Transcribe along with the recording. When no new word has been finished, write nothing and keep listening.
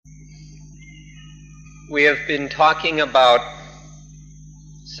We have been talking about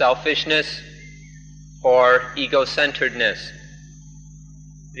selfishness or ego-centeredness,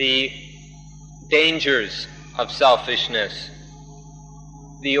 the dangers of selfishness,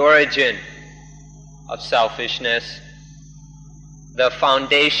 the origin of selfishness, the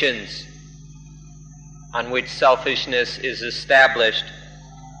foundations on which selfishness is established.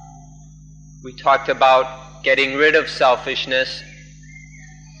 We talked about getting rid of selfishness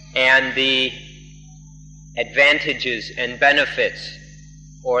and the advantages and benefits,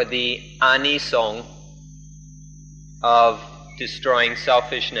 or the anisong, of destroying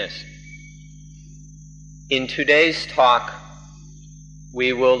selfishness. In today's talk,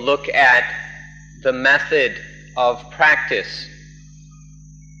 we will look at the method of practice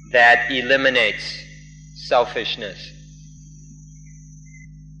that eliminates selfishness.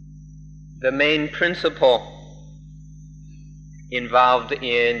 The main principle involved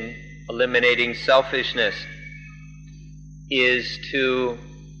in eliminating selfishness is to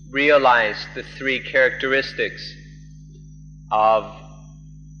realize the three characteristics of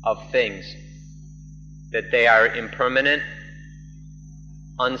things: that they are impermanent,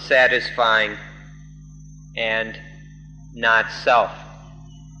 unsatisfying, and not self.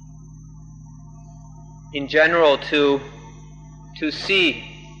 In general, to see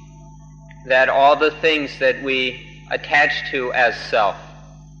that all the things that we attach to as self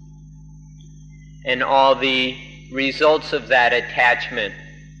and all the results of that attachment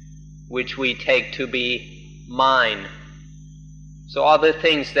which we take to be mine, so all the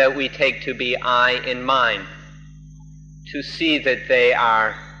things that we take to be I and mine, to see that they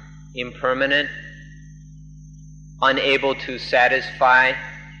are impermanent, unable to satisfy,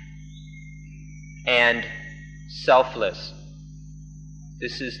 and selfless.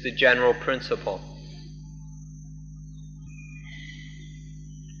 This is the general principle.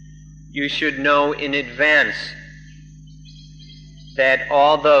 You should know in advance that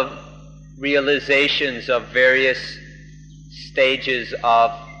all the realizations of various stages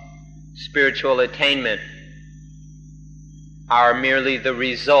of spiritual attainment are merely the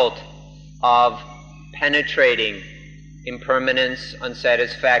result of penetrating impermanence,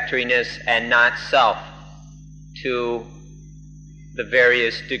 unsatisfactoriness, and not self to the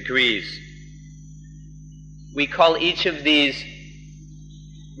various degrees. We call each of these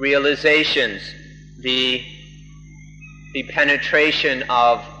realizations the penetration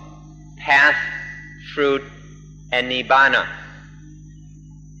of path, fruit, and nibbana.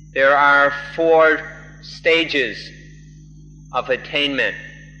 There are 4 stages of attainment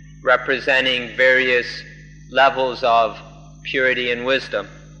representing various levels of purity and wisdom.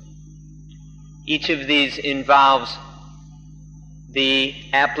 Each of these involves the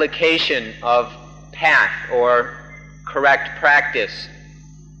application of path or correct practice,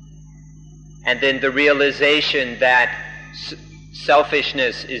 and then the realization that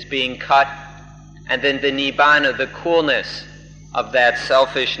selfishness is being cut, and then the nibbana, the coolness of that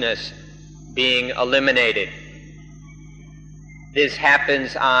selfishness, being eliminated. This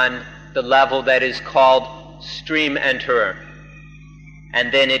happens on the level that is called stream enterer,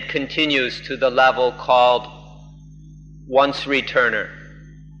 and then it continues to the level called once returner,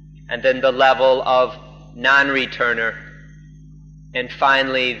 and then the level of non-returner, and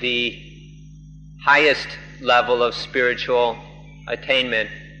finally the highest level of spiritual attainment,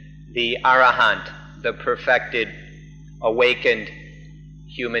 the arahant, the perfected, awakened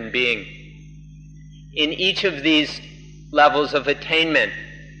human being. In each of these levels of attainment,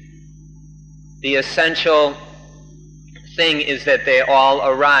 the essential thing is that they all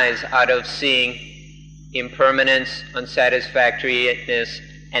arise out of seeing impermanence, unsatisfactoriness,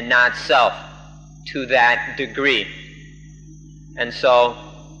 and not self to that degree. And so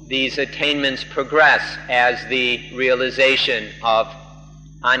these attainments progress as the realization of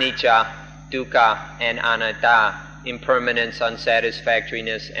anicca, dukkha, and anatta, impermanence,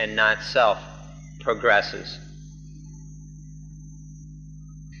 unsatisfactoriness, and not self, progresses.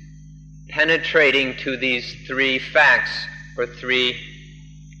 Penetrating to these 3 facts, or 3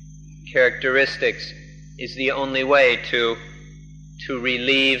 characteristics, is the only way to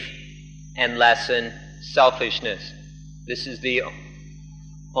relieve and lessen selfishness. This is the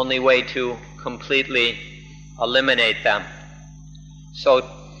only way to completely eliminate them. So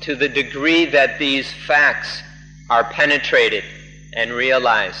to the degree that these facts are penetrated and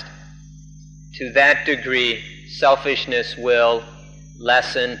realized, to that degree selfishness will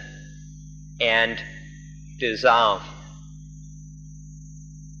lessen and dissolve.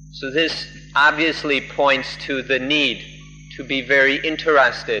 So this obviously points to the need to be very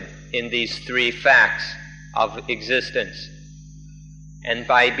interested in these 3 facts of existence. And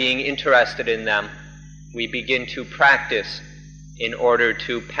by being interested in them, we begin to practice in order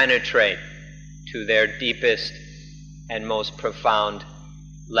to penetrate to their deepest and most profound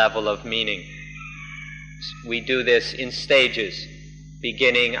level of meaning. We do this in stages,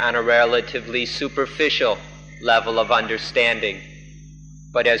 beginning on a relatively superficial level of understanding.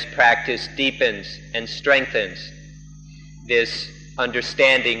 But as practice deepens and strengthens, this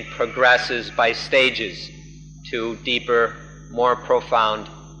understanding progresses by stages to deeper, more profound,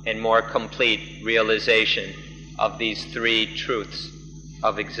 and more complete realization of these three truths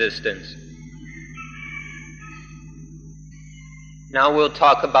of existence. Now we'll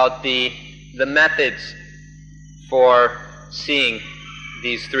talk about the methods for seeing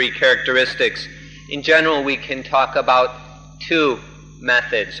these three characteristics. In general, we can talk about two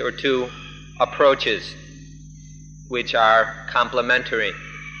methods or two approaches which are complementary.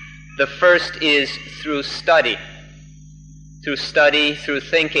 The first is through study. Through study, through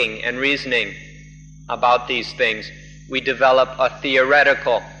thinking and reasoning about these things, we develop a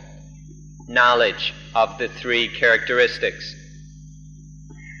theoretical knowledge of the three characteristics.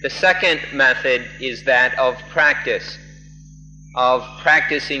 The second method is that of practice, of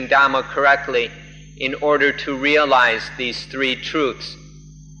practicing Dhamma correctly in order to realize these three truths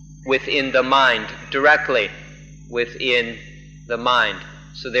within the mind, directly within the mind.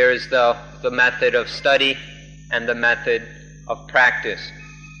 So there is the method of study and the method of practice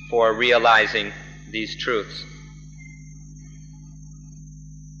for realizing these truths.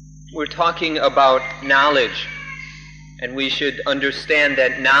 We're talking about knowledge, and we should understand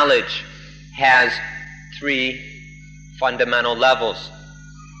that knowledge has three fundamental levels.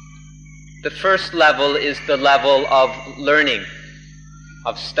 The first level is the level of learning,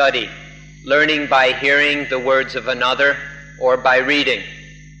 of study, learning by hearing the words of another or by reading.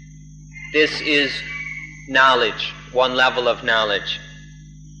 This is knowledge, one level of knowledge.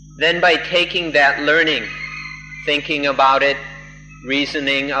 Then by taking that learning, thinking about it,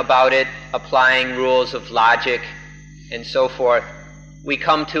 reasoning about it, applying rules of logic, and so forth, we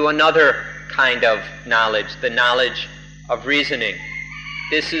come to another kind of knowledge, the knowledge of reasoning.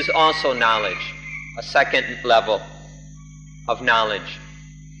 This is also knowledge, a second level of knowledge.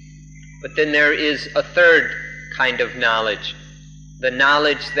 But then there is a third kind of knowledge, the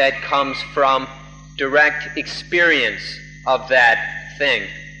knowledge that comes from direct experience of that thing,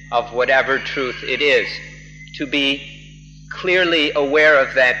 of whatever truth it is, to be clearly aware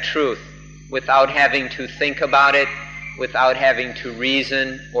of that truth without having to think about it, without having to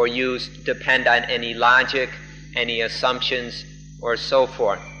reason or depend on any logic, any assumptions, or so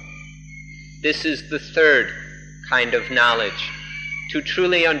forth. This is the third kind of knowledge. To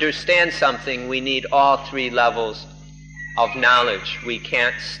truly understand something, we need all three levels of knowledge. We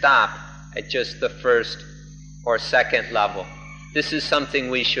can't stop at just the first or second level. This is something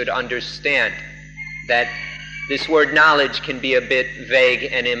we should understand, that this word knowledge can be a bit vague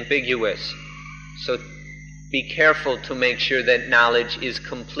and ambiguous. So be careful to make sure that knowledge is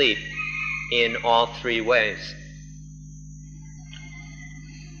complete in all three ways.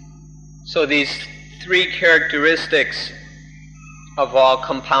 So these three characteristics of all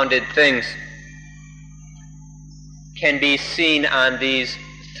compounded things can be seen on these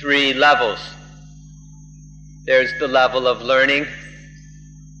three levels. There's the level of learning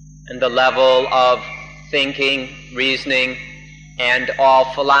and the level of thinking, reasoning, and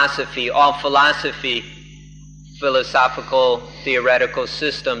all philosophy. All philosophy, philosophical, theoretical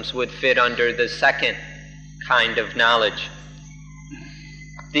systems would fit under the second kind of knowledge.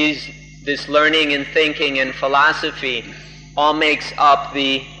 This learning and thinking and philosophy all makes up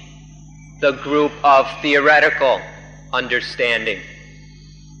the group of theoretical understanding.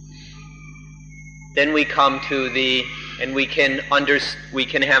 Then we come to and we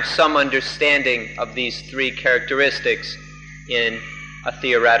can have some understanding of these three characteristics in a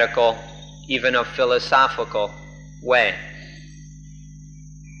theoretical, even a philosophical way.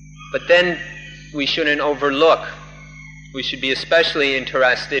 But then we shouldn't overlook. We should be especially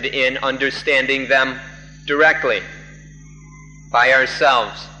interested in understanding them directly by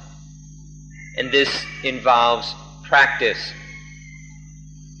ourselves. And this involves practice.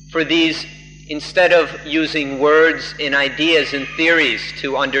 For these, instead of using words and ideas and theories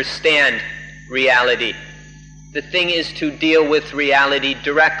to understand reality, the thing is to deal with reality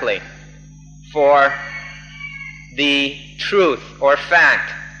directly. For the truth or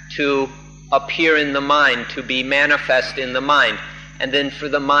fact to appear in the mind, to be manifest in the mind, and then for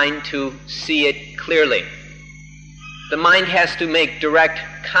the mind to see it clearly. The mind has to make direct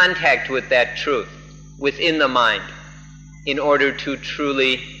contact with that truth within the mind in order to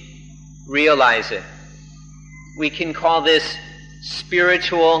truly realize it. We can call this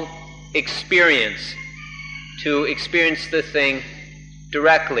spiritual experience to experience the thing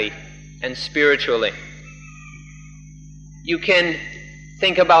directly and spiritually. You can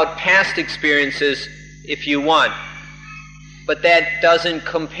think about past experiences if you want, but that doesn't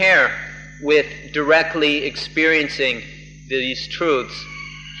compare with directly experiencing these truths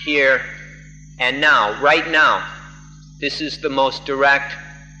here and now, right now. This is the most direct,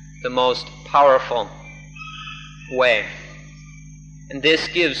 the most powerful way. And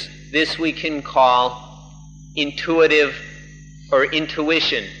this we can call intuitive or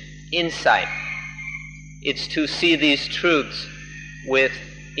intuition, insight. It's to see these truths with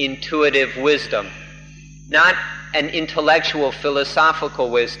intuitive wisdom, not an intellectual philosophical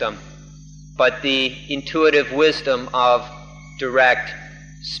wisdom, but the intuitive wisdom of direct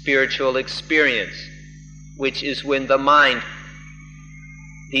spiritual experience, which is when the mind,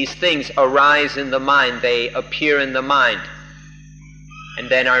 these things arise in the mind, they appear in the mind, and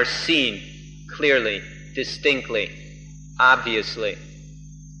then are seen clearly, distinctly, obviously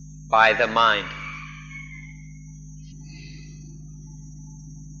by the mind.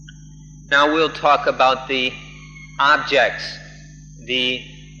 Now we'll talk about the objects, the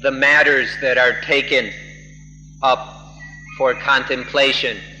matters that are taken up for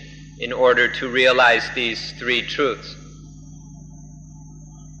contemplation in order to realize these three truths.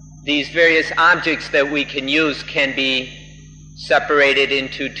 These various objects that we can use can be separated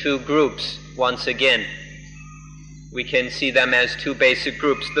into two groups once again. We can see them as two basic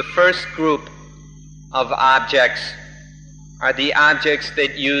groups. The first group of objects are the objects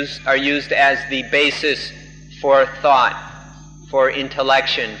that are used as the basis for thought, for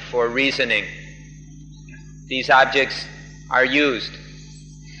intellection, for reasoning. These objects are used,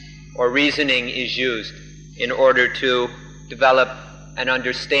 or reasoning is used, in order to develop an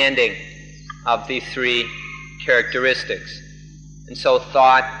understanding of the three characteristics. And so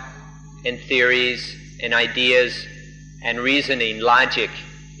thought and theories and ideas and reasoning, logic,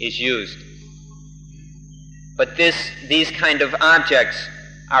 is used. But these kind of objects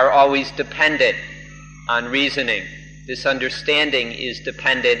are always dependent on reasoning. This understanding is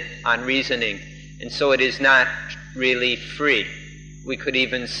dependent on reasoning, and so it is not really free. We could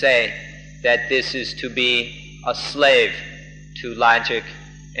even say that this is to be a slave to logic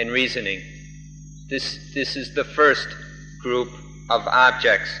and reasoning. This is the first group of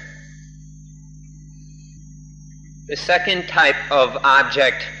objects. The second type of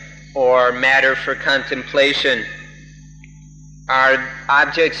object or matter for contemplation are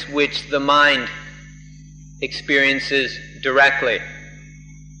objects which the mind experiences directly.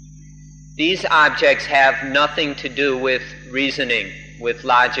 These objects have nothing to do with reasoning, with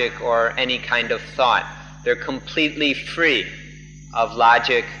logic, or any kind of thought. They're completely free of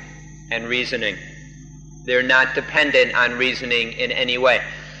logic and reasoning. They're not dependent on reasoning in any way.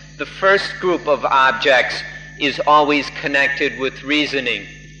 The first group of objects is always connected with reasoning,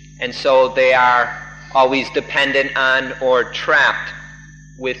 and so they are always dependent on or trapped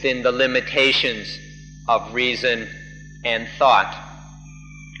within the limitations of reason and thought.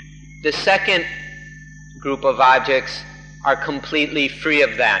 The second group of objects are completely free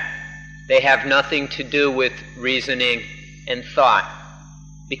of that. They have nothing to do with reasoning and thought,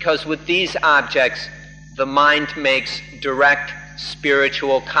 because with these objects, the mind makes direct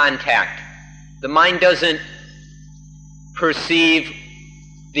spiritual contact. The mind doesn't perceive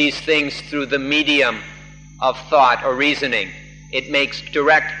these things through the medium of thought or reasoning. It makes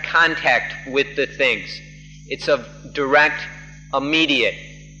direct contact with the things. It's a direct, immediate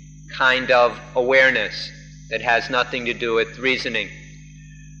kind of awareness that has nothing to do with reasoning.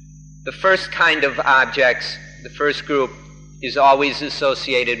 The first kind of objects, the first group, is always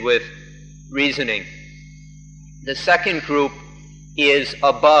associated with reasoning. The second group is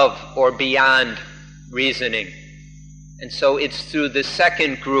above or beyond reasoning. And so it's through the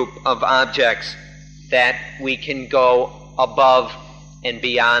second group of objects that we can go above and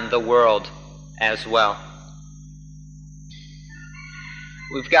beyond the world as well.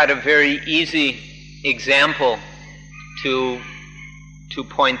 We've got a very easy example to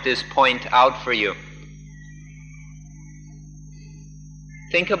point this point out for you.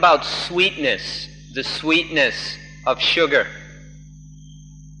 Think about sweetness, the sweetness of sugar.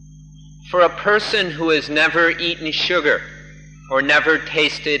 For a person who has never eaten sugar or never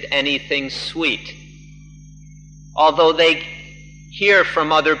tasted anything sweet, although they hear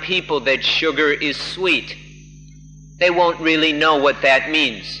from other people that sugar is sweet, they won't really know what that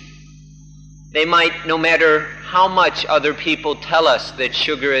means. They might, no matter how much other people tell us that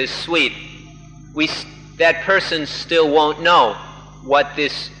sugar is sweet, that person still won't know what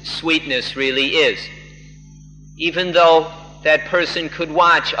this sweetness really is. Even though that person could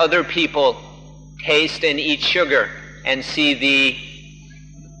watch other people taste and eat sugar and see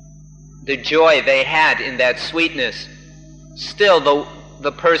the joy they had in that sweetness, still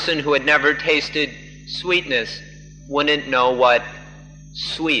the person who had never tasted sweetness wouldn't know what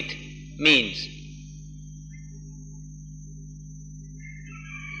sweet means.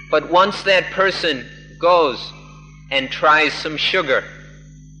 But once that person goes and tries some sugar,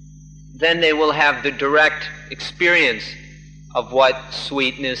 then they will have the direct experience of what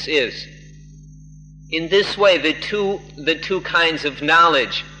sweetness is. In this way, the two kinds of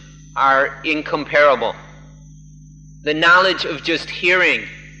knowledge are incomparable. The knowledge of just hearing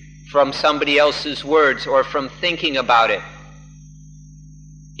from somebody else's words or from thinking about it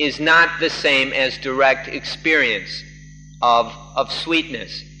is not the same as direct experience of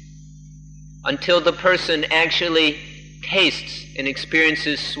sweetness. Until the person actually tastes and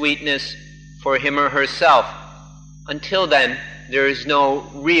experiences sweetness for him or herself, until then, there is no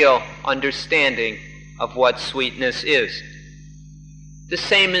real understanding of what sweetness is. The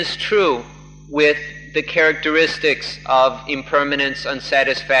same is true with the characteristics of impermanence,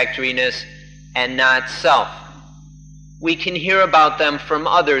 unsatisfactoriness, and not self. We can hear about them from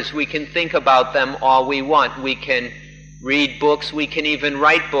others. We can think about them all we want. We can read books. We can even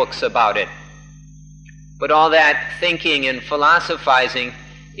write books about it. But all that thinking and philosophizing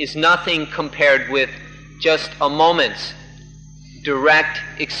is nothing compared with just a moment's direct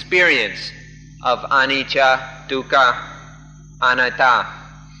experience of anicca, dukkha, anatta.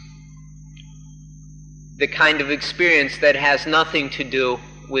 The kind of experience that has nothing to do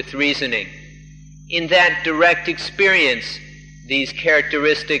with reasoning. In that direct experience, these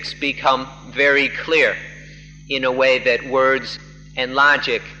characteristics become very clear in a way that words and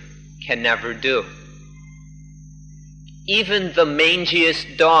logic can never do. Even the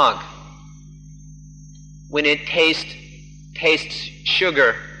mangiest dog, when it tastes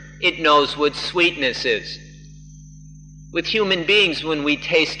sugar, it knows what sweetness is. With human beings, when we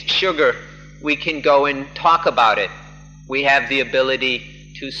taste sugar, we can go and talk about it. We have the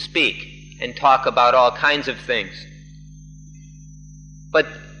ability to speak and talk about all kinds of things. But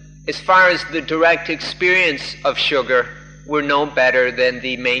as far as the direct experience of sugar, we're no better than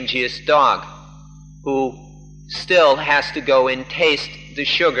the mangiest dog, who still has to go and taste the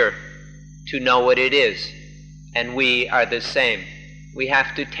sugar to know what it is. And we are the same. We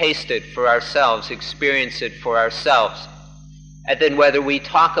have to taste it for ourselves, experience it for ourselves. And then whether we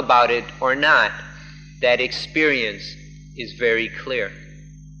talk about it or not, that experience is very clear.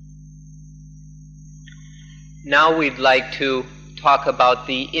 Now we'd like to talk about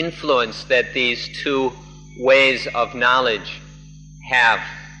the influence that these two ways of knowledge have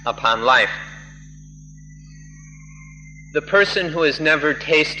upon life. The person who has never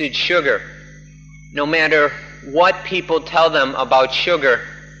tasted sugar, no matter what people tell them about sugar,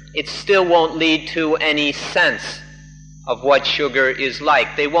 it still won't lead to any sense of what sugar is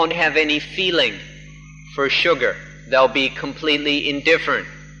like. They won't have any feeling for sugar. They'll be completely indifferent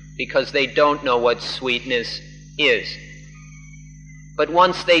because they don't know what sweetness is. But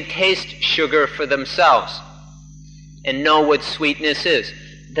once they taste sugar for themselves and know what sweetness is,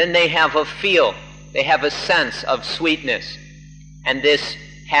 then they have a feel, they have a sense of sweetness. And this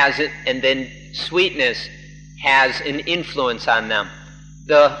has it, and then sweetness has an influence on them.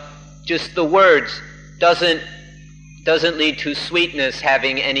 Just the words doesn't lead to sweetness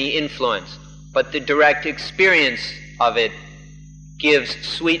having any influence, but the direct experience of it gives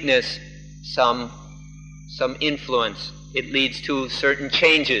sweetness some influence. It leads to certain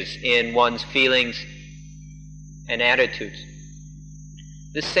changes in one's feelings and attitudes.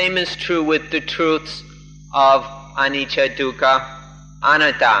 The same is true with the truths of anicca, dukkha,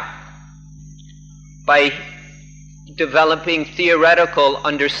 anatta. By developing theoretical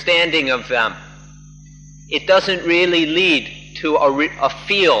understanding of them, it doesn't really lead to a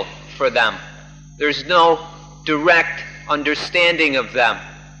feel for them. There's no direct understanding of them.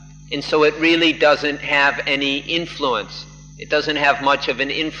 And so it really doesn't have any influence. It doesn't have much of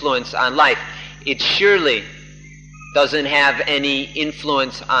an influence on life. It surely doesn't have any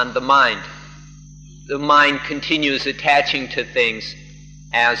influence on the mind. The mind continues attaching to things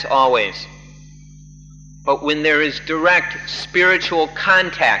as always. But when there is direct spiritual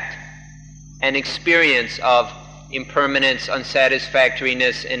contact and experience of impermanence,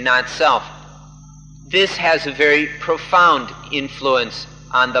 unsatisfactoriness, and not self, this has a very profound influence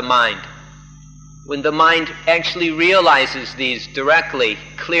on the mind. When the mind actually realizes these directly,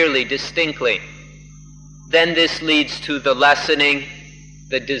 clearly, distinctly, then this leads to the lessening,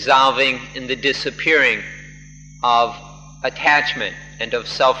 the dissolving, and the disappearing of attachment and of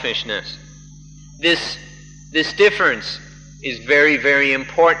selfishness. This difference is very, very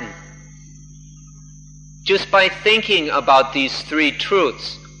important. just by thinking about these three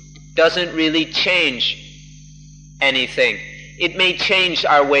truths doesn't really change anything. It may change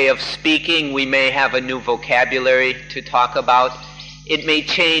our way of speaking. We may have a new vocabulary to talk about. It may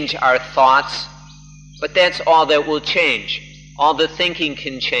change our thoughts, but that's all that will change. All the thinking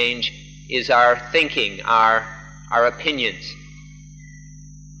can change is our thinking, our opinions.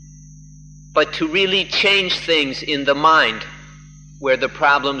 But to really change things in the mind where the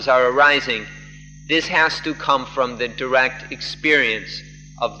problems are arising, this has to come from the direct experience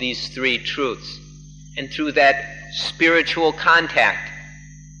of these three truths. And through that spiritual contact,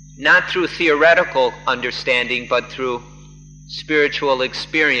 not through theoretical understanding, but through spiritual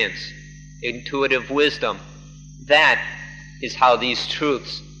experience, intuitive wisdom, that is how these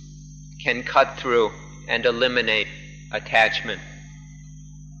truths can cut through and eliminate attachment.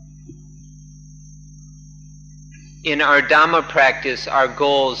 In our Dhamma practice, our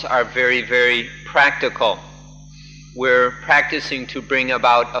goals are very, very practical. We're practicing to bring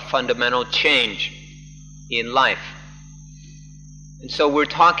about a fundamental change in life. And so we're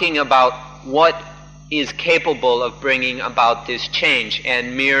talking about what is capable of bringing about this change,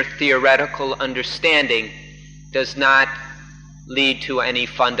 and mere theoretical understanding does not lead to any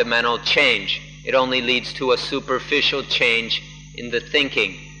fundamental change. It only leads to a superficial change in the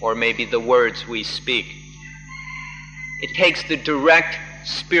thinking, or maybe the words we speak. It takes the direct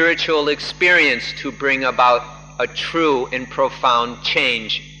spiritual experience to bring about a true and profound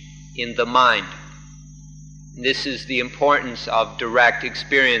change in the mind. And this is the importance of direct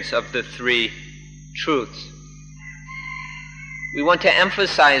experience of the three truths. We want to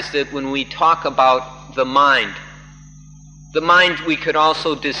emphasize that when we talk about the mind we could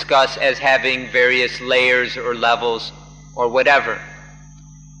also discuss as having various layers or levels or whatever.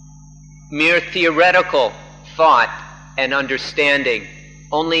 Mere theoretical thought and understanding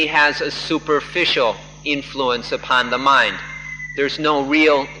only has a superficial influence upon the mind. There's no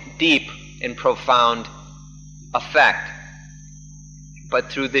real deep and profound effect.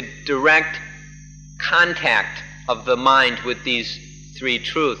 But through the direct contact of the mind with these three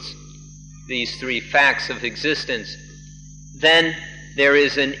truths, these three facts of existence, then there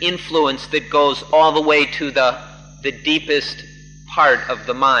is an influence that goes all the way to the deepest part of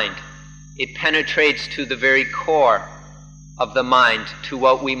the mind. It penetrates to the very core of the mind, to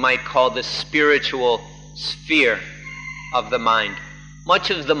what we might call the spiritual sphere of the mind. Much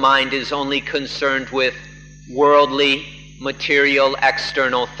of the mind is only concerned with worldly, material,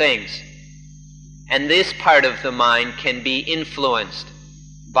 external things. And this part of the mind can be influenced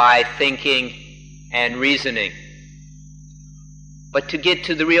by thinking and reasoning. But to get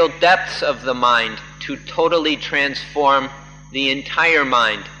to the real depths of the mind, to totally transform the entire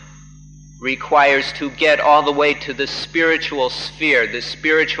mind, requires to get all the way to the spiritual sphere, the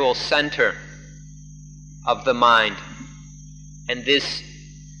spiritual center of the mind. And this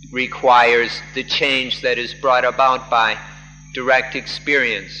requires the change that is brought about by direct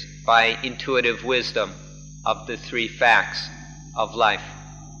experience, by intuitive wisdom of the three facts of life.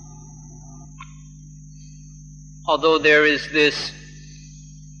 Although there is this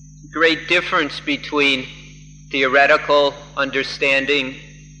great difference between theoretical understanding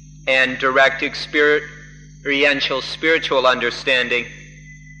and direct experiential spiritual understanding,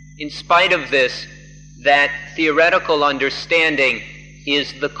 in spite of this, that theoretical understanding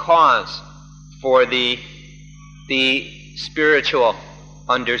is the cause for the spiritual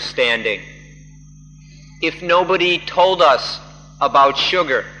understanding. If nobody told us about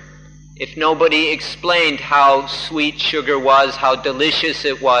sugar, if nobody explained how sweet sugar was, how delicious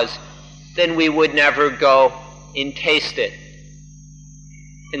it was, then we would never go and taste it.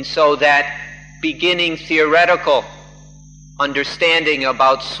 And so that beginning theoretical understanding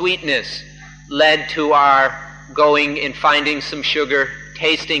about sweetness led to our going and finding some sugar,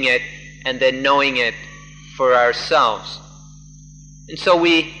 tasting it, and then knowing it for ourselves. And so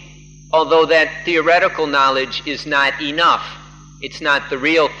although that theoretical knowledge is not enough, it's not the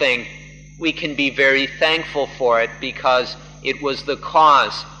real thing, we can be very thankful for it because it was the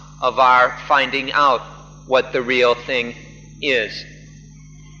cause of our finding out what the real thing is.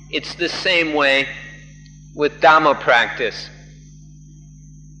 It's the same way with Dhamma practice.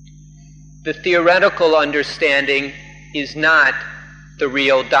 The theoretical understanding is not the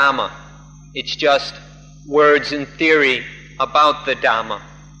real Dhamma. It's just words and theory about the Dhamma.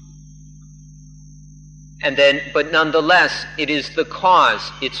 But nonetheless, it is the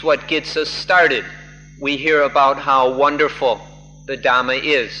cause. It's what gets us started. We hear about how wonderful the Dhamma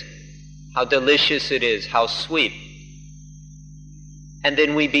is, how delicious it is, how sweet. And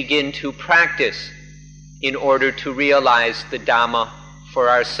then we begin to practice in order to realize the Dhamma for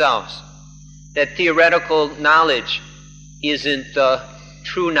ourselves. that theoretical knowledge isn't the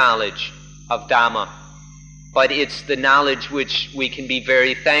true knowledge of Dhamma, but it's the knowledge which we can be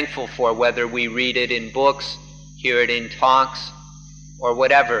very thankful for, whether we read it in books, hear it in talks, or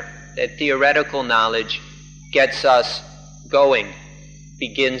whatever. That theoretical knowledge gets us going,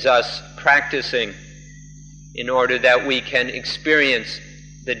 begins us practicing, in order that we can experience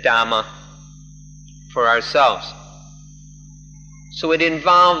the Dhamma for ourselves. So it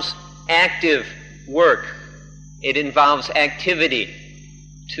involves active work. It involves activity.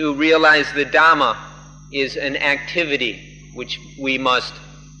 To realize the Dhamma is an activity which we must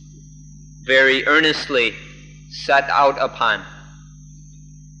very earnestly set out upon.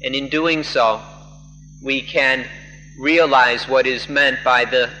 And in doing so, we can realize what is meant by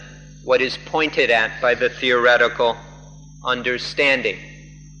what is pointed at by the theoretical understanding.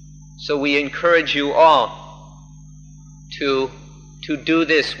 So we encourage you all to do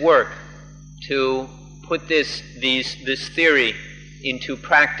this work, to put this theory into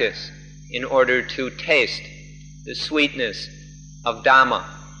practice in order to taste the sweetness of Dhamma.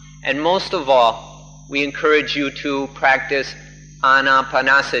 And most of all, we encourage you to practice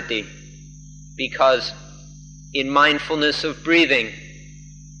anapanasati, because in mindfulness of breathing,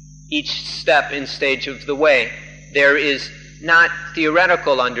 each step and stage of the way, there is not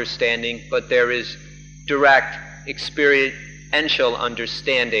theoretical understanding, but there is direct experiential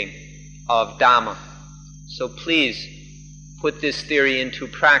understanding of Dhamma. So please put this theory into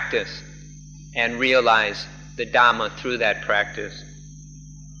practice and realize the Dhamma through that practice.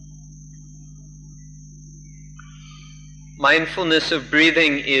 Mindfulness of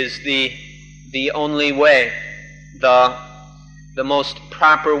breathing is the only way, the most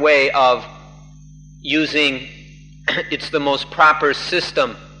proper way of using, it's the most proper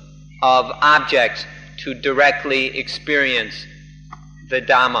system of objects to directly experience the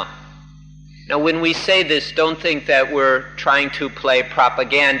Dhamma. Now when we say this, don't think that we're trying to play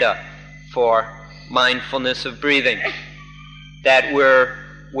propaganda for mindfulness of breathing, that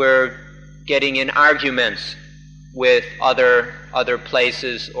we're getting in arguments with other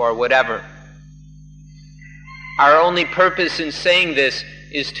places or whatever. Our only purpose in saying this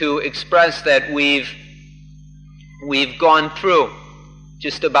is to express that we've gone through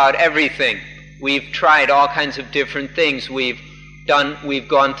just about everything. We've tried all kinds of different things. We've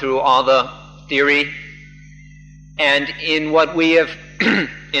gone through all the theory, and in what we have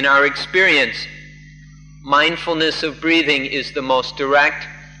in our experience, mindfulness of breathing is the most direct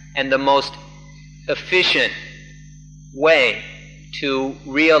and the most efficient way to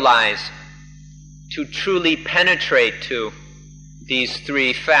realize, to truly penetrate to these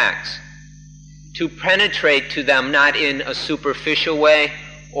three facts. To penetrate to them not in a superficial way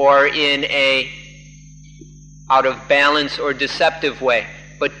or in a out of balance or deceptive way,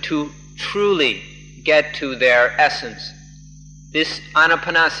 but to truly get to their essence. This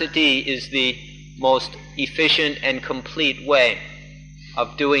anapanasati is the most efficient and complete way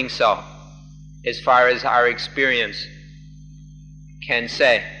of doing so, as far as our experience can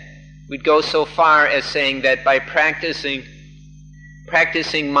say. We'd go so far as saying that by practicing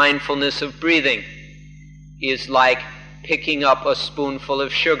mindfulness of breathing is like picking up a spoonful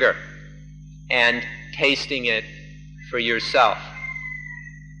of sugar and tasting it for yourself.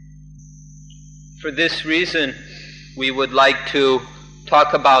 For this reason, we would like to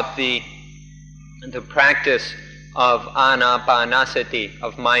talk about the practice of anapanasati,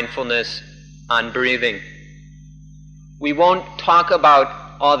 of mindfulness on breathing. We won't talk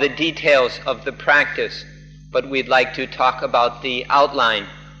about all the details of the practice, but we'd like to talk about the outline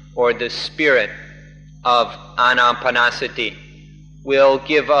or the spirit of anapanasati. We'll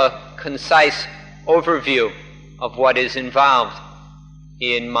give a concise overview of what is involved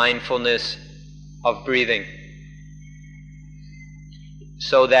in mindfulness of breathing,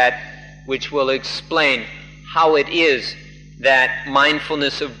 which will explain how it is that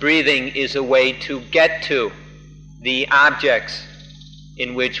mindfulness of breathing is a way to get to the objects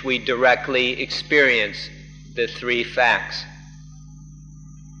in which we directly experience the three facts.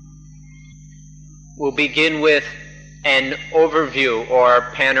 We'll begin with an overview or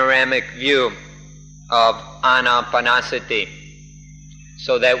panoramic view of anapanasati,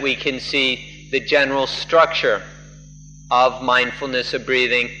 so that we can see the general structure of mindfulness of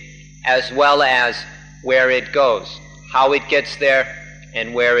breathing, as well as where it goes, how it gets there,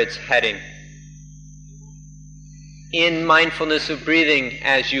 and where it's heading. In mindfulness of breathing,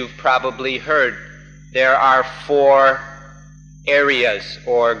 as you've probably heard, there are 4 areas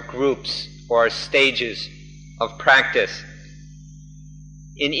or groups or stages of practice.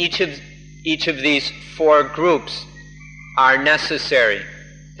 In each of these 4 groups are necessary.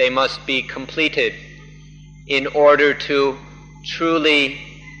 They must be completed in order to truly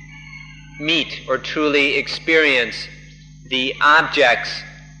meet or truly experience the objects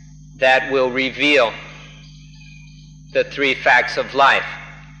that will reveal the three facts of life.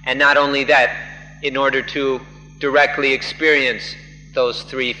 And not only that, in order to directly experience those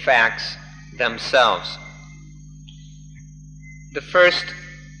three facts themselves. The first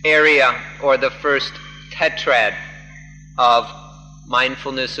area, or the first tetrad of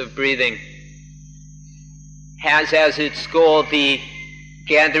mindfulness of breathing, has as its goal the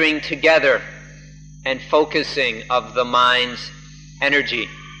gathering together and focusing of the mind's energy.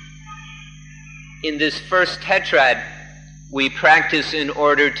 In this first tetrad, we practice in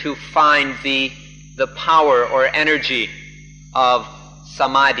order to find the power or energy of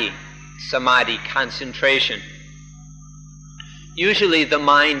samadhi, concentration. Usually the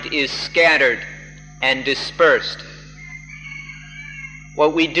mind is scattered and dispersed.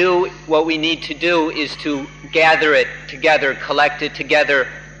 What we need to do is to gather it together, collect it together,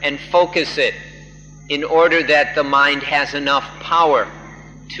 and focus it in order that the mind has enough power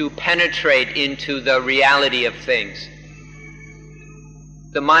to penetrate into the reality of things.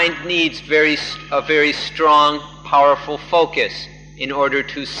 The mind needs a very strong, powerful focus in order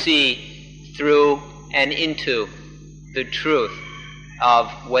to see through and into the truth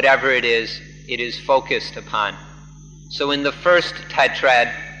of whatever it is focused upon. So in the first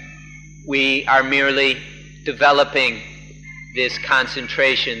tetrad, we are merely developing this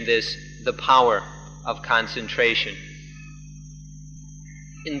concentration, the power of concentration.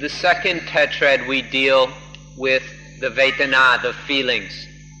 In the second tetrad, we deal with the Vedana, the feelings.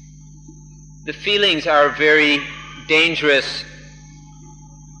 The feelings are very dangerous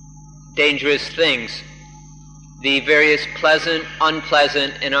things. The various pleasant,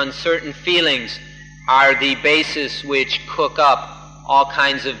 unpleasant, and uncertain feelings are the basis which cook up all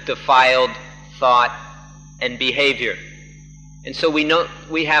kinds of defiled thought and behavior. And so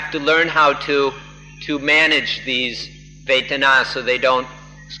we have to learn how to manage these Vedana so they don't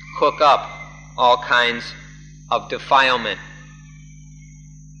cook up all kinds of defilement.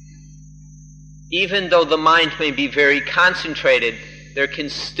 Even though the mind may be very concentrated, there can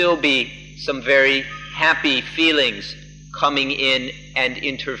still be some very happy feelings coming in and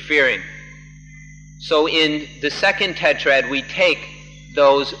interfering. So in the second tetrad, we take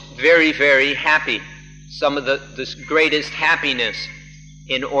those very, very happy, some of the greatest happiness,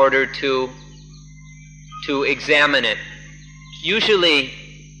 in order to examine it. Usually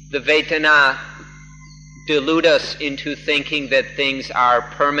the Vedana delude us into thinking that things are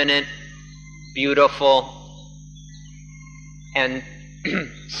permanent, beautiful, and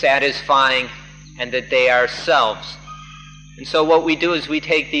satisfying, and that they are selves. And so what we do is we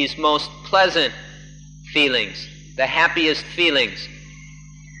take these most pleasant feelings, the happiest feelings,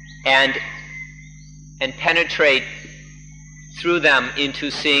 and penetrate through them into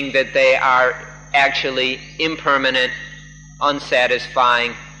seeing that they are actually impermanent,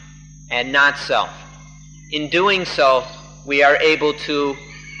 unsatisfying, and not self. In doing so, we are able to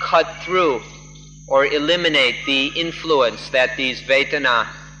cut through or eliminate the influence that these Vedana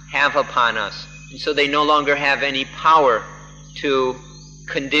have upon us. And so they no longer have any power to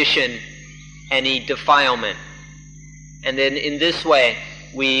condition any defilement. And then in this way,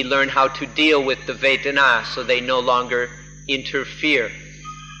 we learn how to deal with the Vedana so they no longer interfere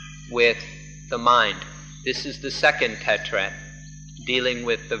with the mind. This is the second tetrad, dealing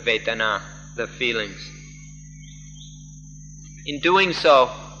with the Vedana, the feelings. In doing so,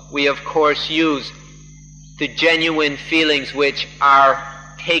 we of course use the genuine feelings which are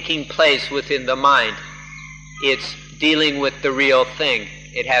taking place within the mind. It's dealing with the real thing.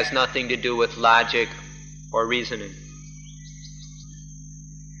 It has nothing to do with logic or reasoning.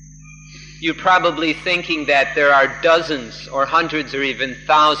 You're probably thinking that there are dozens or hundreds or even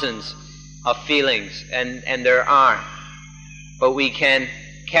thousands of feelings, and there are. But we can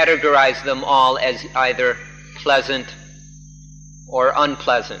categorize them all as either pleasant or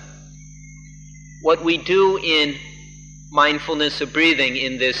unpleasant. What we do in mindfulness of breathing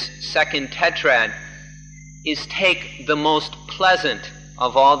in this second tetrad is take the most pleasant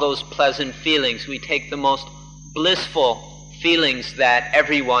of all those pleasant feelings. We take the most blissful feelings that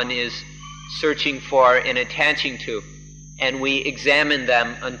everyone is searching for and attaching to, and we examine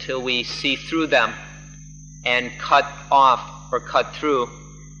them until we see through them and cut off or cut through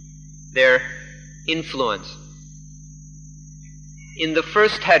their influence. In the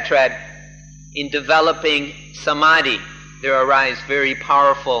first tetrad, in developing samadhi, there arise very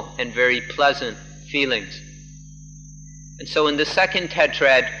powerful and very pleasant feelings. And so in the second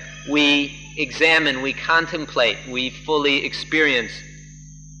tetrad, we examine, we contemplate, we fully experience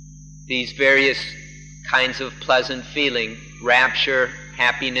these various kinds of pleasant feeling, rapture,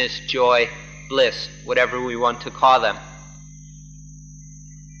 happiness, joy, bliss, whatever we want to call them.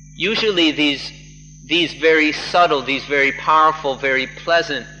 Usually these very subtle, these very powerful, very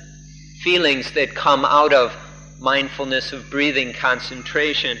pleasant feelings that come out of mindfulness of breathing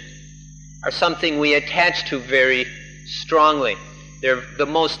concentration are something we attach to very strongly. They're the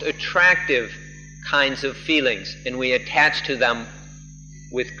most attractive kinds of feelings, and we attach to them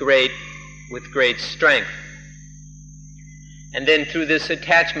with great strength. And then through this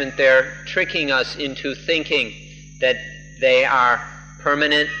attachment, they're tricking us into thinking that they are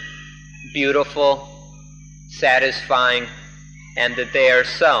permanent, beautiful, satisfying, and that they are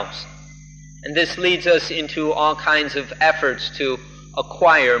selves. And this leads us into all kinds of efforts to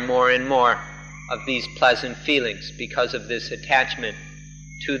acquire more and more of these pleasant feelings because of this attachment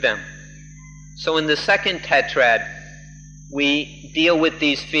to them. So in the second tetrad, we deal with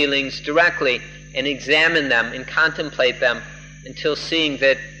these feelings directly and examine them and contemplate them until seeing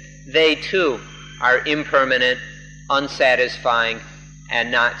that they too are impermanent, unsatisfying,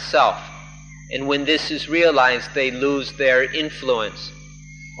 and not self. And when this is realized, they lose their influence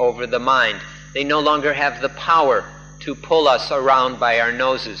over the mind. They no longer have the power to pull us around by our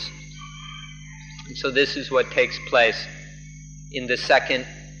noses. And so this is what takes place in the second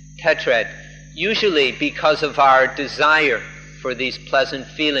tetrad. Usually, because of our desire for these pleasant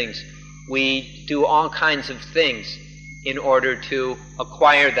feelings, we do all kinds of things in order to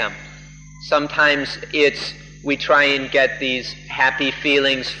acquire them. Sometimes we try and get these happy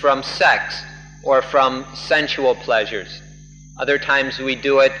feelings from sex or from sensual pleasures. Other times we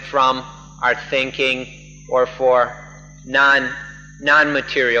do it from our thinking or for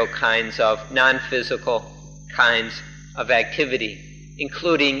non-material kinds of, non-physical kinds of activity,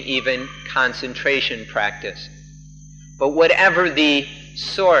 including even concentration practice. But whatever the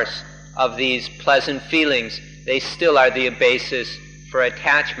source of these pleasant feelings, they still are the basis for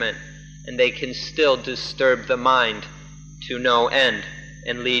attachment, and they can still disturb the mind to no end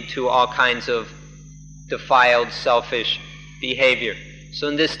and lead to all kinds of defiled, selfish behavior. So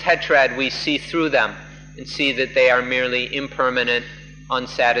in this tetrad, we see through them and see that they are merely impermanent,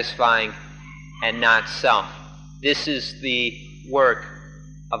 unsatisfying, and not self. This is the work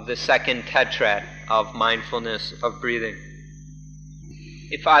of the second tetrad of mindfulness of breathing.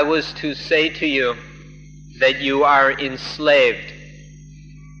 If I was to say to you that you are enslaved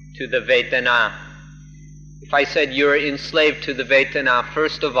to the Vedana, if I said you're enslaved to the Vedana,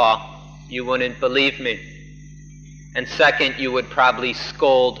 first of all, you wouldn't believe me. And second, you would probably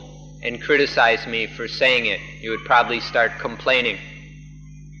scold and criticize me for saying it. You would probably start complaining.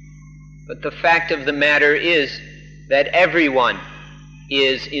 But the fact of the matter is that everyone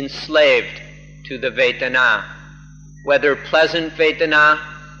is enslaved to the Vedana, whether pleasant Vedana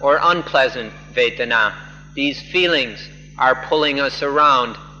or unpleasant Vedana. These feelings are pulling us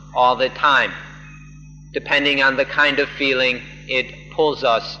around all the time. Depending on the kind of feeling, it pulls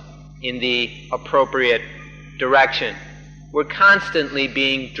us in the appropriate direction. We're constantly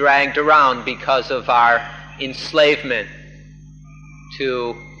being dragged around because of our enslavement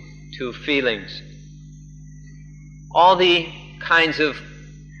to feelings. All the kinds of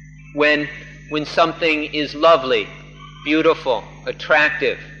when something is lovely, beautiful,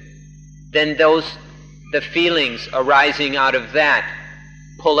 attractive, then the feelings arising out of that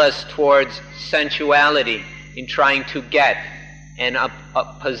pull us towards sensuality in trying to get and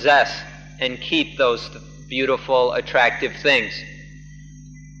possess and keep those beautiful, attractive things.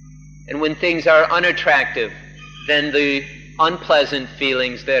 And when things are unattractive, then the unpleasant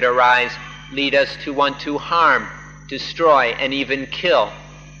feelings that arise lead us to want to harm, destroy, and even kill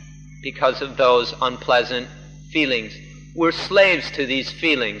because of those unpleasant feelings. We're slaves to these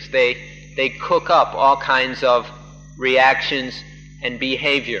feelings. They cook up all kinds of reactions and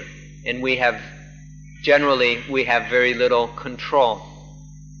behavior, and we have very little control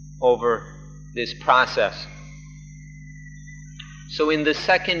over this process. So in the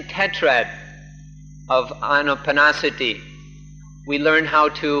second tetrad of Anapanasati, we learn how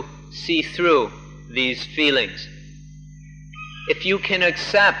to see through these feelings. If you can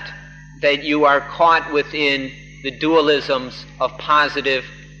accept that you are caught within the dualisms of positive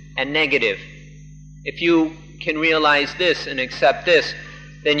and negative, if you can realize this and accept this,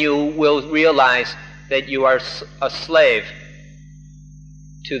 then you will realize that you are a slave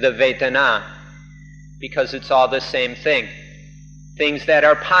to the Vedana, because it's all the same thing. Things that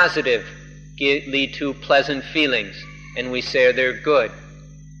are positive lead to pleasant feelings, and we say they're good.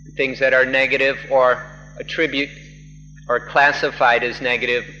 Things that are negative or classified as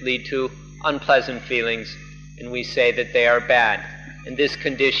negative lead to unpleasant feelings, and we say that they are bad. and this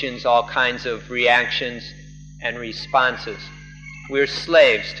conditions all kinds of reactions and responses. We're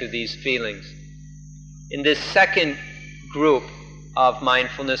slaves to these feelings. In this second group of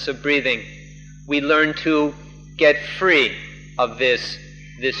mindfulness of breathing, we learn to get free of this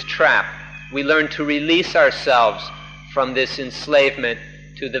trap. We learn to release ourselves from this enslavement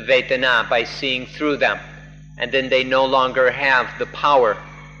to the Vedana by seeing through them. And then they no longer have the power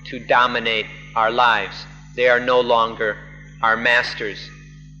to dominate our lives. They are no longer our masters.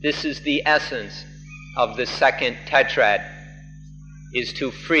 This is the essence of the second tetrad, is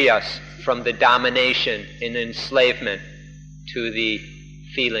to free us from the domination and enslavement to the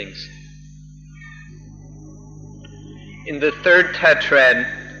feelings. In the third tetrad,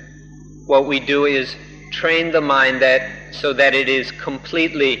 what we do is train the mind so that it is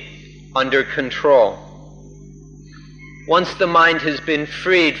completely under control. Once the mind has been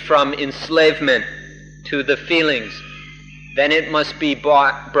freed from enslavement to the feelings, then it must be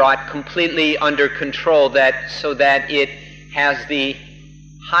brought completely under control so that it has the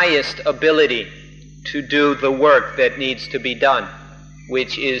highest ability to do the work that needs to be done,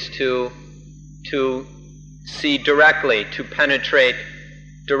 which is to see directly, to penetrate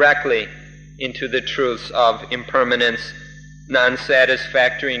directly into the truths of impermanence,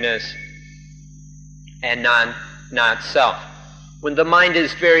 non-satisfactoriness, and not self. When the mind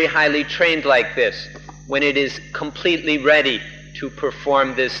is very highly trained like this, when it is completely ready to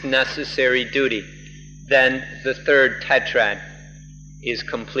perform this necessary duty, then the third tetrad is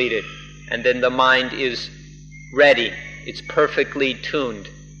completed. And then the mind is ready, it's perfectly tuned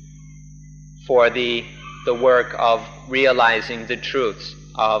for the work of realizing the truths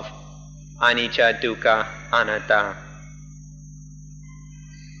of anicca, dukkha, anatta.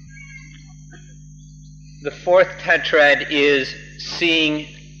 The fourth tetrad is seeing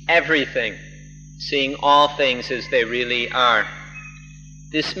everything, seeing all things as they really are.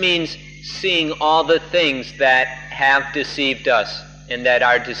 This means seeing all the things that have deceived us and that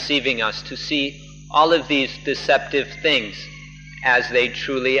are deceiving us, to see all of these deceptive things as they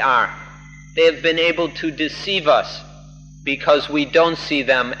truly are. They have been able to deceive us because we don't see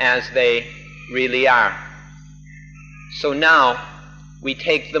them as they really are. So now we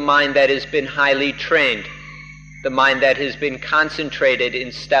take the mind that has been highly trained, the mind that has been concentrated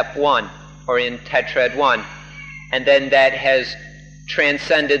in step 1 or in tetrad 1, and then that has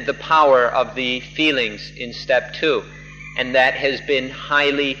transcended the power of the feelings in step 2, and that has been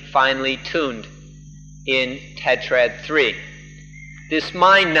highly, finely tuned in tetrad 3. This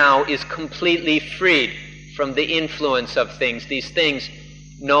mind now is completely freed from the influence of things. These things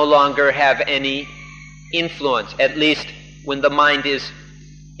no longer have any influence, at least when the mind is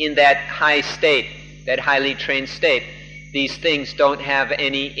in that high state, that highly trained state. These things don't have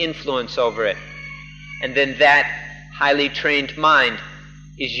any influence over it. And then that highly trained mind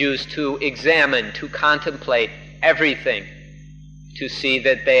is used to examine, to contemplate everything, to see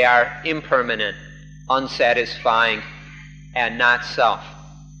that they are impermanent, unsatisfying, and not self.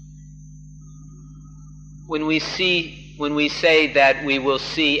 When we say that we will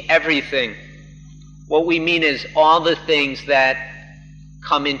see everything, what we mean is all the things that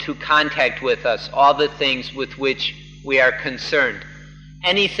come into contact with us, all the things with which we are concerned.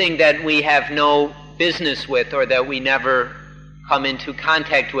 Anything that we have no business with or that we never come into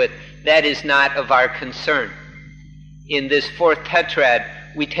contact with, that is not of our concern. In this fourth tetrad,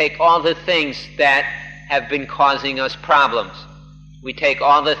 we take all the things that have been causing us problems. We take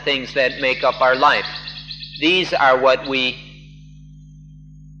all the things that make up our life. These are what we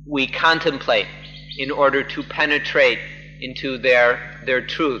contemplate in order to penetrate into their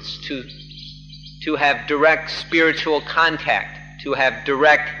truths, to have direct spiritual contact, to have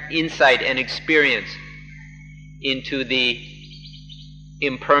direct insight and experience into the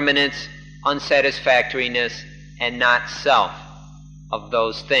impermanence, unsatisfactoriness, and not self of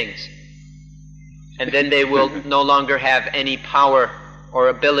those things. And then they will no longer have any power or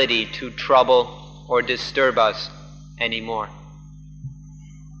ability to trouble or disturb us anymore.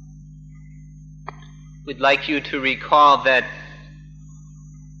 We'd like you to recall that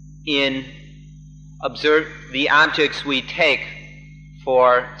in the objects we take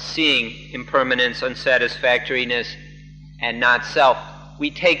for seeing impermanence, unsatisfactoriness, and not self, we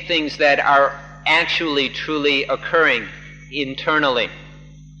take things that are actually truly occurring internally.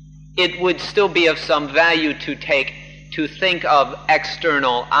 It would still be of some value to think of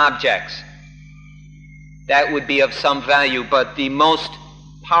external objects. That would be of some value, but the most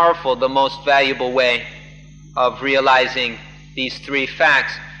powerful, the most valuable way of realizing these three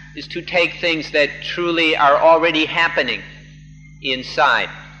facts is to take things that truly are already happening inside.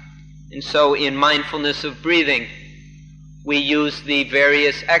 And so in mindfulness of breathing, we use the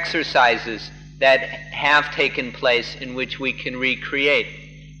various exercises that have taken place in which we can recreate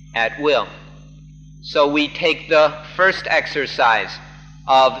at will. So we take the first exercise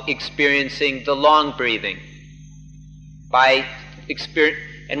of experiencing the long breathing.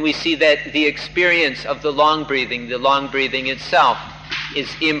 And we see that the experience of the long breathing itself, is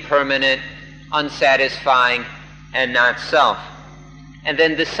impermanent, unsatisfying, and not self. And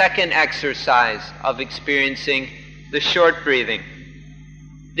then the second exercise of experiencing the short breathing.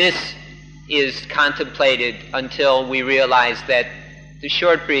 This is contemplated until we realize that the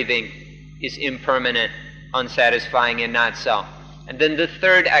short breathing is impermanent, unsatisfying, and not self. And then the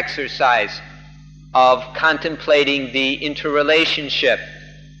third exercise of contemplating the interrelationship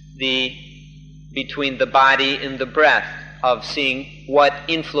between the body and the breath, of seeing what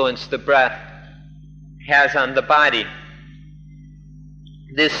influence the breath has on the body.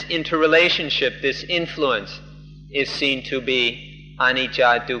 This interrelationship, this influence, is seen to be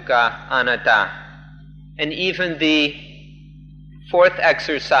anicca, dukkha, anatta. And even the fourth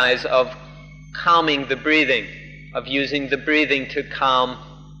exercise of calming the breathing, of using the breathing to calm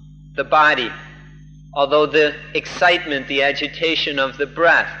the body. Although the excitement, the agitation of the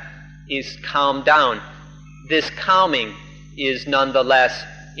breath is calmed down, this calming is nonetheless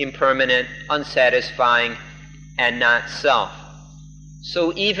impermanent, unsatisfying, and not self.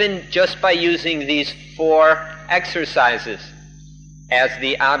 So even just by using these four exercises as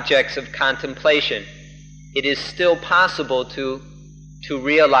the objects of contemplation, it is still possible to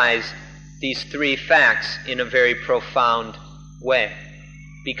realize these three facts in a very profound way,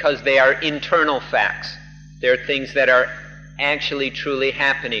 because they are internal facts. They're things that are actually truly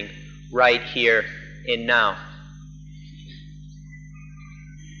happening right here and now.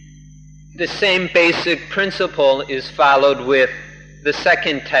 The same basic principle is followed with the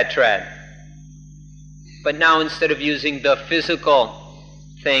second tetrad. But now, instead of using the physical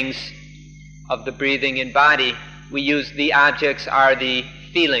things of the breathing and body, we use the objects are the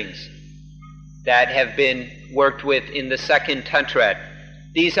feelings that have been worked with in the second tetrad.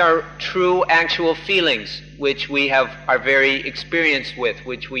 These are true, actual feelings which we are very experienced with,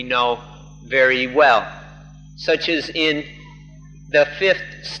 which we know very well, such as in the fifth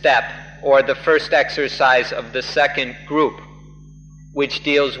step, or the first exercise of the second group, which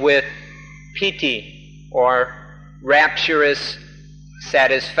deals with piti, or rapturous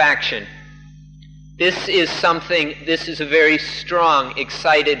satisfaction. This is a very strong,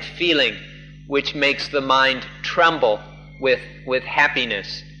 excited feeling which makes the mind tremble with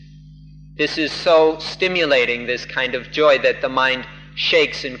happiness. This is so stimulating, this kind of joy, that the mind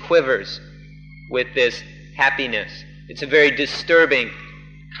shakes and quivers with this happiness. It's a very disturbing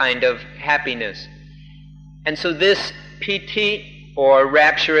kind of happiness. And so this piti, or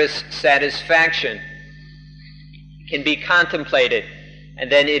rapturous satisfaction, can be contemplated,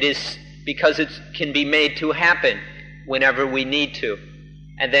 and then it is because it can be made to happen whenever we need to.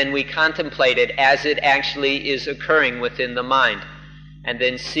 And then we contemplate it as it actually is occurring within the mind, and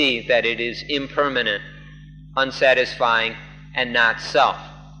then see that it is impermanent, unsatisfying, and not self.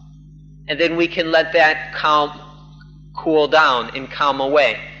 And then we can let that cool down and calm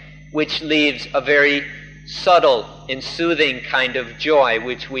away, which leaves a very subtle and soothing kind of joy,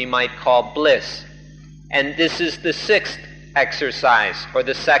 which we might call bliss. And this is the sixth exercise, or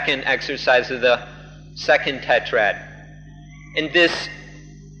the second exercise of the second tetrad. And this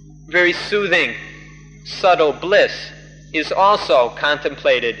very soothing, subtle bliss is also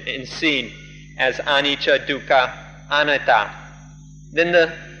contemplated and seen as anicca, dukkha, anatta. Then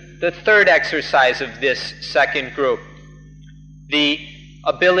the third exercise of this second group, the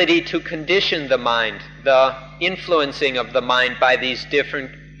ability to condition the mind, the influencing of the mind by these different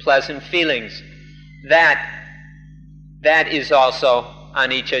pleasant feelings, that is also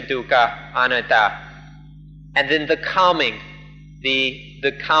anicca, dukkha, anatta. And then the calming,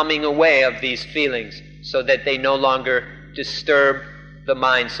 the calming away of these feelings, so that they no longer disturb the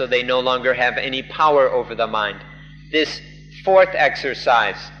mind, so they no longer have any power over the mind. This fourth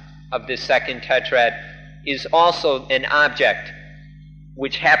exercise of this second tetrad is also an object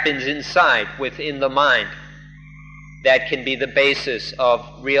which happens inside, within the mind, that can be the basis of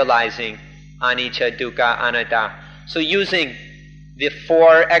realizing anicca, dukkha, anatta. So using the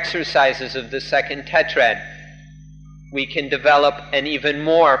four exercises of the second tetrad, we can develop an even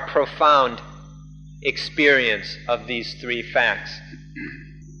more profound experience of these three facts.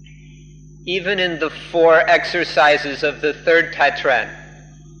 Even in the four exercises of the third tetrad,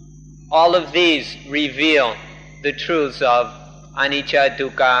 all of these reveal the truths of anicca,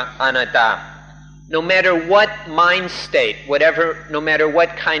 dukkha, anatta. No matter what mind state, no matter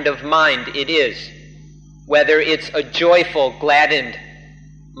what kind of mind it is, whether it's a joyful, gladdened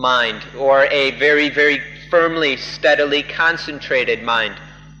mind, or a very, very firmly, steadily concentrated mind,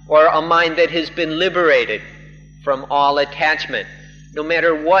 or a mind that has been liberated from all attachment. No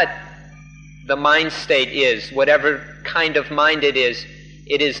matter what the mind state is, whatever kind of mind it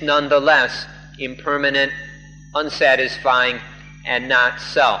is nonetheless impermanent, unsatisfying, and not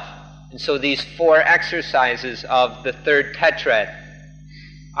self. And so these 4 exercises of the third tetrad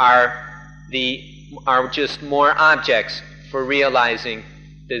are just more objects for realizing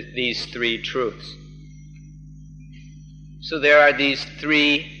these 3 truths. So there are these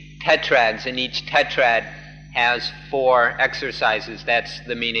 3 tetrads, and each tetrad has 4 exercises. That's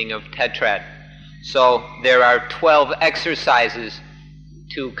the meaning of tetrad. So there are 12 exercises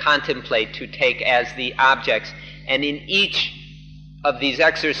to contemplate, to take as the objects. And in each of these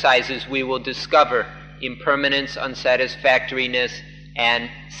exercises we will discover impermanence, unsatisfactoriness, and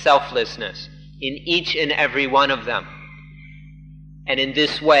selflessness in each and every one of them. And in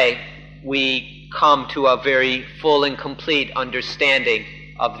this way we come to a very full and complete understanding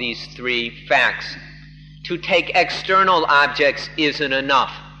of these 3 facts. To take external objects isn't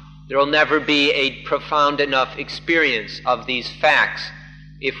enough. There will never be a profound enough experience of these facts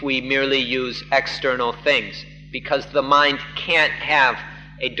if we merely use external things, because the mind can't have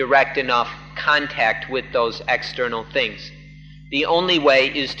a direct enough contact with those external things. The only way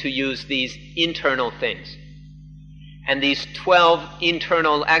is to use these internal things. And these 12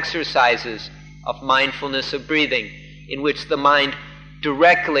 internal exercises of mindfulness of breathing, in which the mind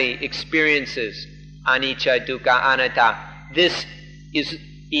directly experiences anicca, dukkha, anatta, this is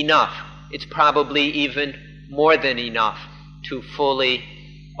enough. It's probably even more than enough to fully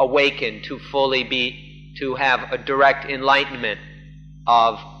awaken, to have a direct enlightenment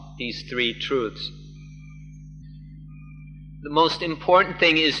of these 3 truths. The most important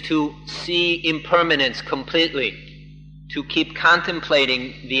thing is to see impermanence completely, to keep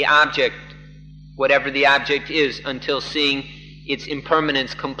contemplating the object, whatever the object is, until seeing its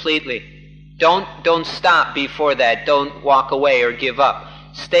impermanence completely. Don't stop before that. Don't walk away or give up.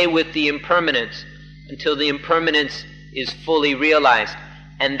 Stay with the impermanence until the impermanence is fully realized.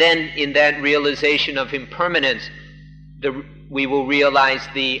 And then in that realization of impermanence, we will realize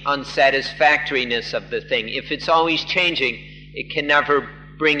the unsatisfactoriness of the thing. If it's always changing, it can never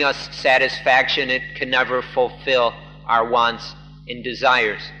bring us satisfaction. It can never fulfill our wants and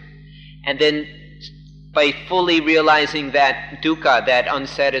desires. And then by fully realizing that dukkha, that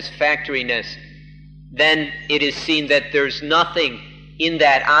unsatisfactoriness, then it is seen that there's nothing in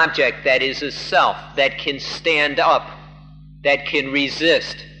that object that is a self, that can stand up, that can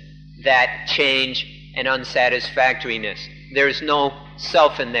resist that change and unsatisfactoriness. There's no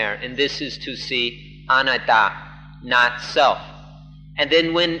self in there, and this is to see anatta, not self. And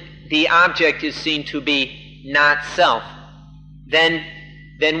then when the object is seen to be not self, then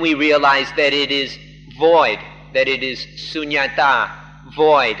we realize that it is void, that it is sunyata,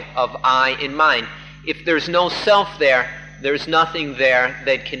 void of I and mine. If there's no self there, there's nothing there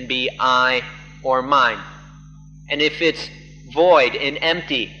that can be I or mine. And if it's void and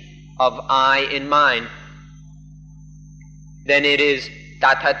empty of I and mine, then it is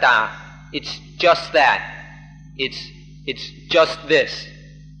tathata. It's just that. It's just this.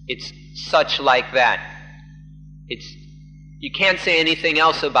 It's such like that. You can't say anything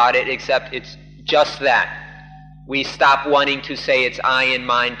else about it except it's just that. We stop wanting to say it's I and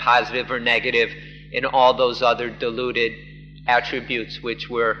mine, positive or negative, and all those other deluded attributes which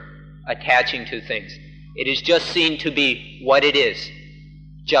we're attaching to things. It is just seen to be what it is,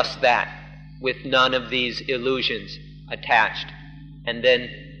 just that, with none of these illusions attached. And then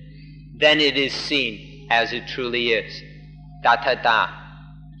it is seen as it truly is. Tathata,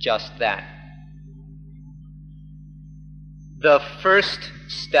 just that. The first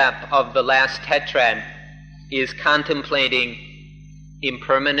step of the last tetrad is contemplating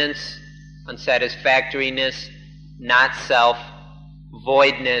impermanence, unsatisfactoriness, not self,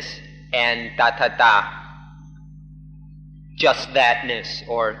 voidness, and tathata, just thatness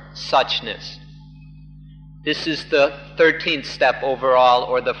or suchness. This is the 13th step overall,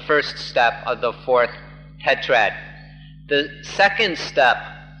 or the first step of the 4th tetrad. The second step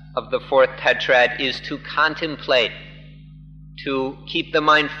of the 4th tetrad is to contemplate, to keep the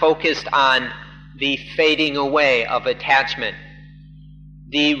mind focused on the fading away of attachment.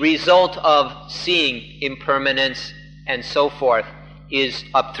 The result of seeing impermanence and so forth is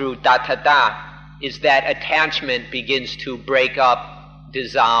up through tathata, is that attachment begins to break up,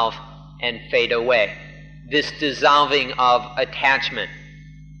 dissolve, and fade away. This dissolving of attachment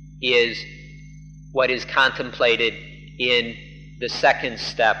is what is contemplated in the second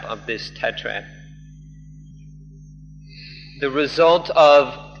step of this tetrad. The result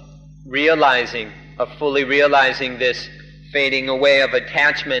of fully realizing this fading away of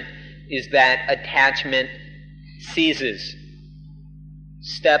attachment is that attachment ceases.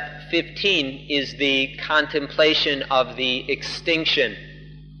 Step 15 is the contemplation of the extinction,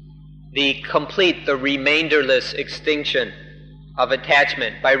 the remainderless extinction of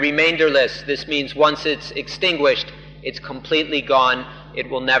attachment. By remainderless, this means once it's extinguished, it's completely gone, it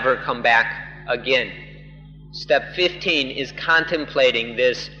will never come back again. Step 15 is contemplating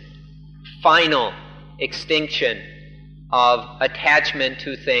this final extinction of attachment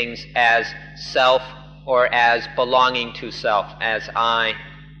to things as self or as belonging to self, as I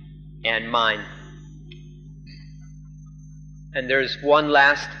and mine. And there's one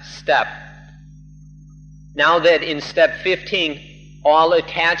last step. Now that in step 15 all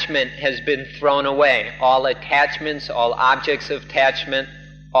attachment has been thrown away, all attachments, all objects of attachment,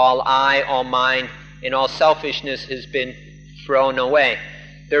 all I, all mine, and all selfishness has been thrown away,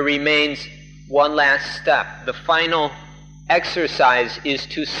 there remains one last step. The final exercise is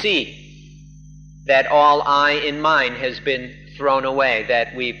to see that all I and mine has been thrown away,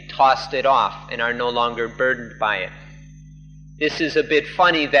 that we've tossed it off and are no longer burdened by it. This is a bit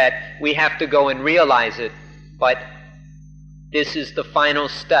funny that we have to go and realize it, but this is the final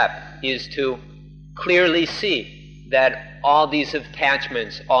step, is to clearly see that all these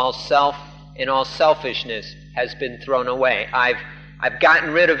attachments, all self and all selfishness has been thrown away. I've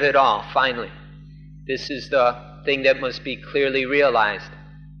gotten rid of it all, finally. This is the thing that must be clearly realized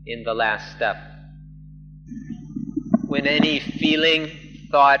in the last step. When any feeling,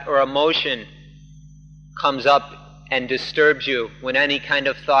 thought, or emotion comes up and disturbs you, when any kind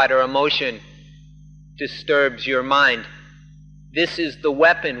of thought or emotion disturbs your mind, this is the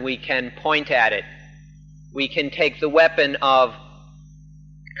weapon we can point at it. We can take the weapon of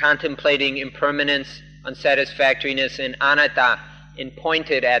contemplating impermanence, unsatisfactoriness, and anatta and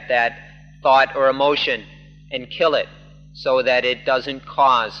point it at that thought or emotion and kill it so that it doesn't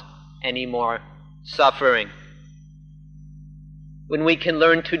cause any more suffering. When we can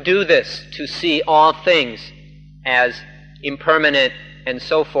learn to do this, to see all things as impermanent and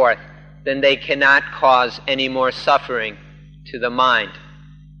so forth, then they cannot cause any more suffering to the mind.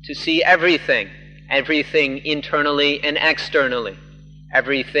 To see everything internally and externally,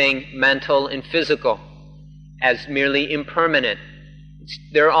 everything mental and physical, as merely impermanent.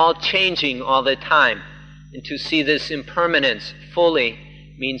 They're all changing all the time. And to see this impermanence fully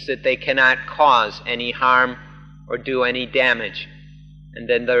means that they cannot cause any harm or do any damage. And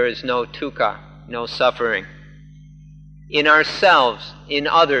then there is no dukkha, no suffering. In ourselves, in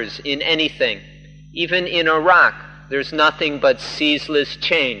others, in anything, even in a rock, there's nothing but ceaseless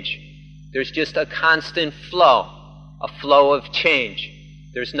change. There's just a constant flow, a flow of change.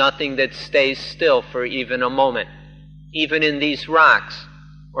 There's nothing that stays still for even a moment. Even in these rocks,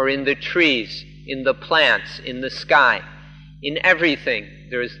 or in the trees, in the plants, in the sky, in everything,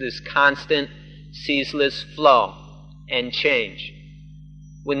 there is this constant, ceaseless flow and change.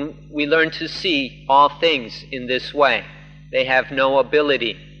 When we learn to see all things in this way, they have no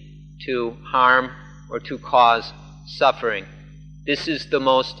ability to harm or to cause suffering. This is the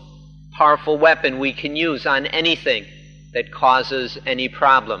most powerful weapon we can use on anything that causes any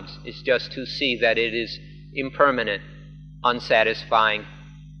problems, is just to see that it is impermanent, unsatisfying,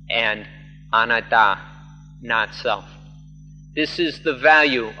 and anatta, not self. This is the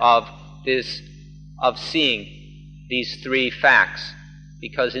value of seeing these three facts,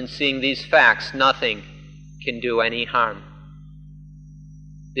 because in seeing these facts, nothing can do any harm.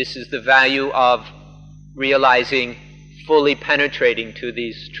 This is the value of realizing, fully penetrating to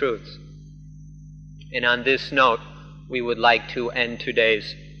these truths. And on this note, we would like to end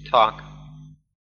today's talk.